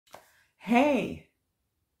Hey,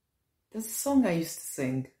 there's a song I used to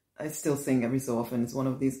sing. I still sing every so often. It's one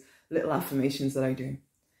of these little affirmations that I do.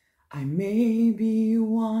 I may be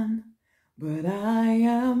one, but I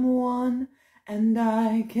am one, and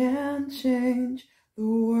I can change the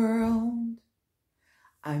world.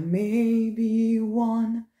 I may be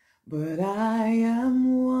one, but I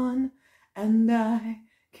am one, and I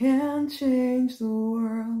can change the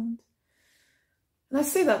world. And I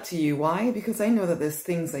say that to you. Why? Because I know that there's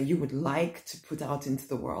things that you would like to put out into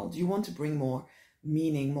the world. You want to bring more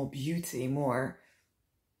meaning, more beauty, more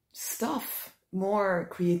stuff, more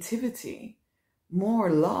creativity, more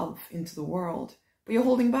love into the world. But you're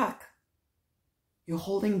holding back. You're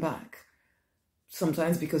holding back.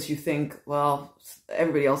 Sometimes because you think, well,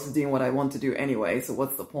 everybody else is doing what I want to do anyway, so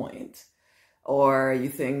what's the point? Or you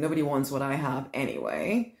think nobody wants what I have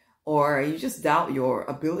anyway. Or you just doubt your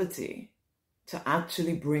ability to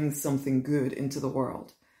actually bring something good into the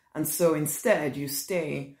world. And so instead you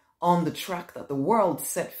stay on the track that the world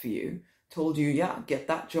set for you, told you, yeah, get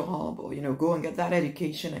that job, or, go and get that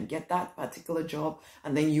education and get that particular job,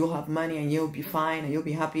 and then you'll have money and you'll be fine and you'll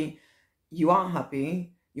be happy. You aren't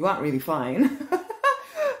happy. You aren't really fine.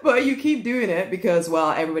 But you keep doing it because,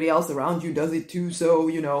 well, everybody else around you does it too.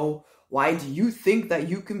 So, why do you think that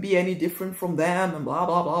you can be any different from them? And blah,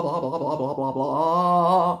 blah, blah, blah, blah, blah, blah, blah,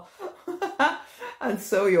 blah. And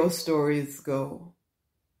so your stories go.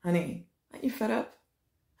 Honey, aren't you fed up?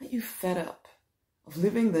 Aren't you fed up of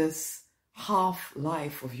living this half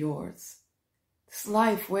life of yours? This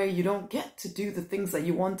life where you don't get to do the things that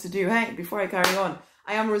you want to do. Hey, before I carry on,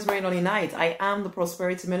 I am Rosemary Nonny Knight. I am the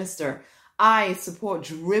Prosperity Minister. I support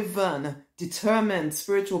driven, determined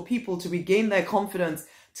spiritual people to regain their confidence,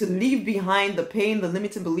 to leave behind the pain, the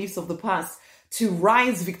limiting beliefs of the past, to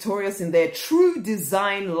rise victorious in their true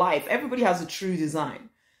design life. Everybody has a true design,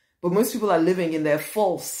 but most people are living in their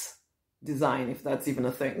false design, if that's even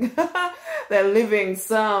a thing. They're living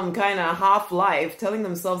some kind of half life, telling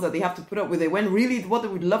themselves that they have to put up with it, when really what they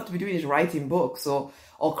would love to be doing is writing books or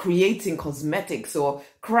creating cosmetics or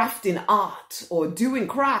crafting art or doing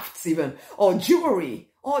crafts even, or jewelry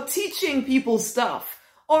or teaching people stuff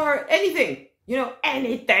or anything,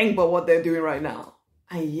 anything but what they're doing right now.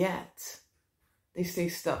 And yet they stay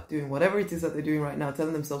stuck doing whatever it is that they're doing right now,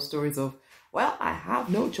 telling themselves stories of, well, I have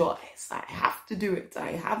no choice. I have to do it.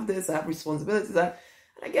 I have this. I have responsibilities. And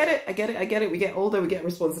I get it. We get older. We get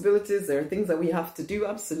responsibilities. There are things that we have to do.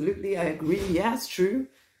 Absolutely. I agree. Yeah, it's true.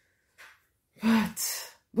 But.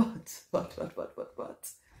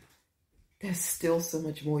 There's still so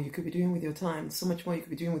much more you could be doing with your time. So much more you could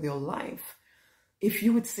be doing with your life. If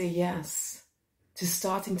you would say yes to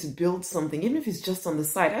starting to build something, even if it's just on the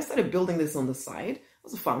side. I started building this on the side. I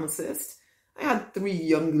was a pharmacist. I had 3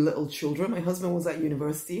 young little children. My husband was at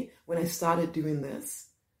university when I started doing this,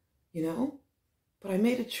 But I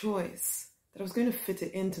made a choice that I was going to fit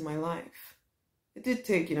it into my life. It did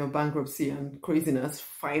take, bankruptcy and craziness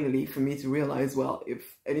finally for me to realize, well,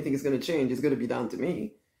 if anything is going to change, it's going to be down to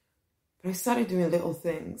me. But I started doing little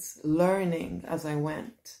things, learning as I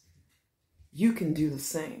went. You can do the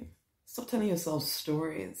same. Stop telling yourself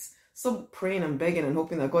stories. Stop praying and begging and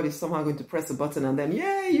hoping that God is somehow going to press a button and then,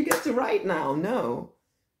 yeah, you get to write now. No.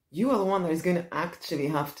 You are the one that is going to actually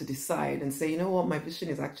have to decide and say, you know what, my vision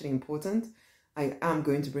is actually important. I am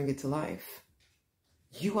going to bring it to life.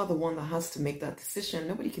 You are the one that has to make that decision.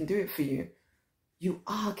 Nobody can do it for you. You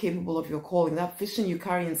are capable of your calling. That vision you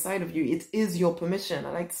carry inside of you, it is your permission.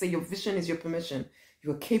 I like to say your vision is your permission.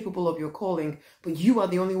 You are capable of your calling, but you are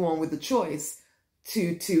the only one with the choice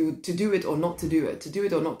to do it or not to do it, to do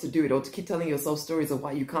it or not to do it, or to keep telling yourself stories of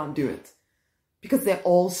why you can't do it. Because they're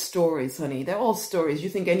all stories, honey. They're all stories. You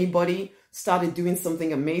think anybody started doing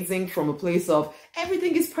something amazing from a place of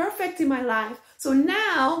everything is perfect in my life, so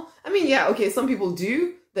now, some people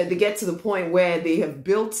do, that they get to the point where they have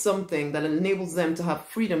built something that enables them to have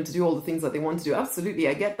freedom to do all the things that they want to do. Absolutely,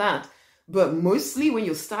 I get that. But mostly when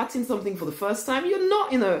you're starting something for the first time, you're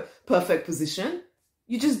not in a perfect position.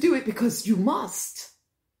 You just do it because you must.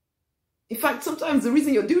 In fact, sometimes the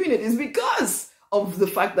reason you're doing it is because of the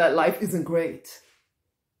fact that life isn't great.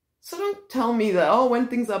 So don't tell me that, when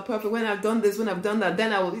things are perfect, when I've done this, when I've done that,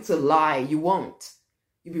 then I will. It's a lie. You won't.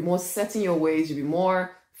 You'll be more set in your ways. You'll be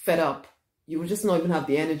more fed up. You will just not even have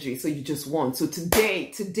the energy. So you just won't. So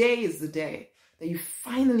today is the day that you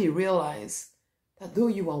finally realize that though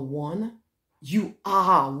you are one, you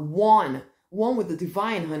are one with the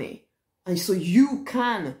divine, honey. And so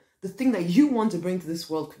the thing that you want to bring to this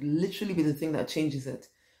world could literally be the thing that changes it.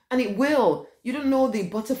 And it will. You don't know the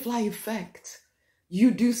butterfly effect.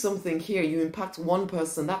 You do something here, you impact one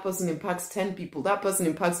person, that person impacts 10 people, that person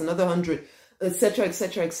impacts another 100. etc.,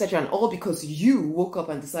 etc., etc. And all because you woke up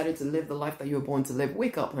and decided to live the life that you were born to live.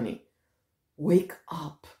 Wake up, honey. Wake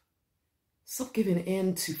up. Stop giving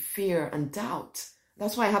in to fear and doubt.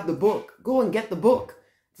 That's why I have the book. Go and get the book.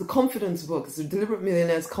 It's a confidence book. It's a Deliberate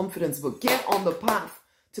Millionaire's confidence book. Get on the path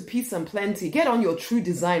to peace and plenty. Get on your true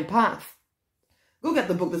design path. Go get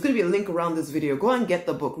the book. There's going to be a link around this video. Go and get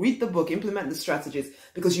the book. Read the book. Implement the strategies,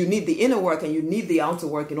 because you need the inner work and you need the outer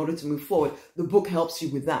work in order to move forward. The book helps you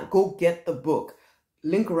with that. Go get the book.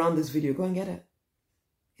 Link around this video. Go and get it.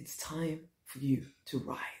 It's time for you to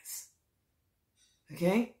rise.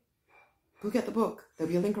 Okay? Go get the book.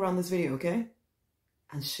 There'll be a link around this video, okay?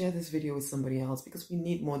 And share this video with somebody else, because we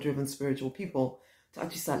need more driven spiritual people to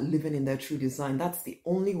actually start living in their true design. That's the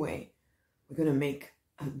only way we're going to make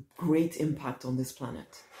a great impact on this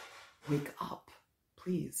planet. Wake up.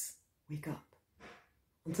 Please, wake up.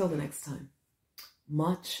 Until the next time,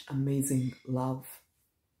 much amazing love.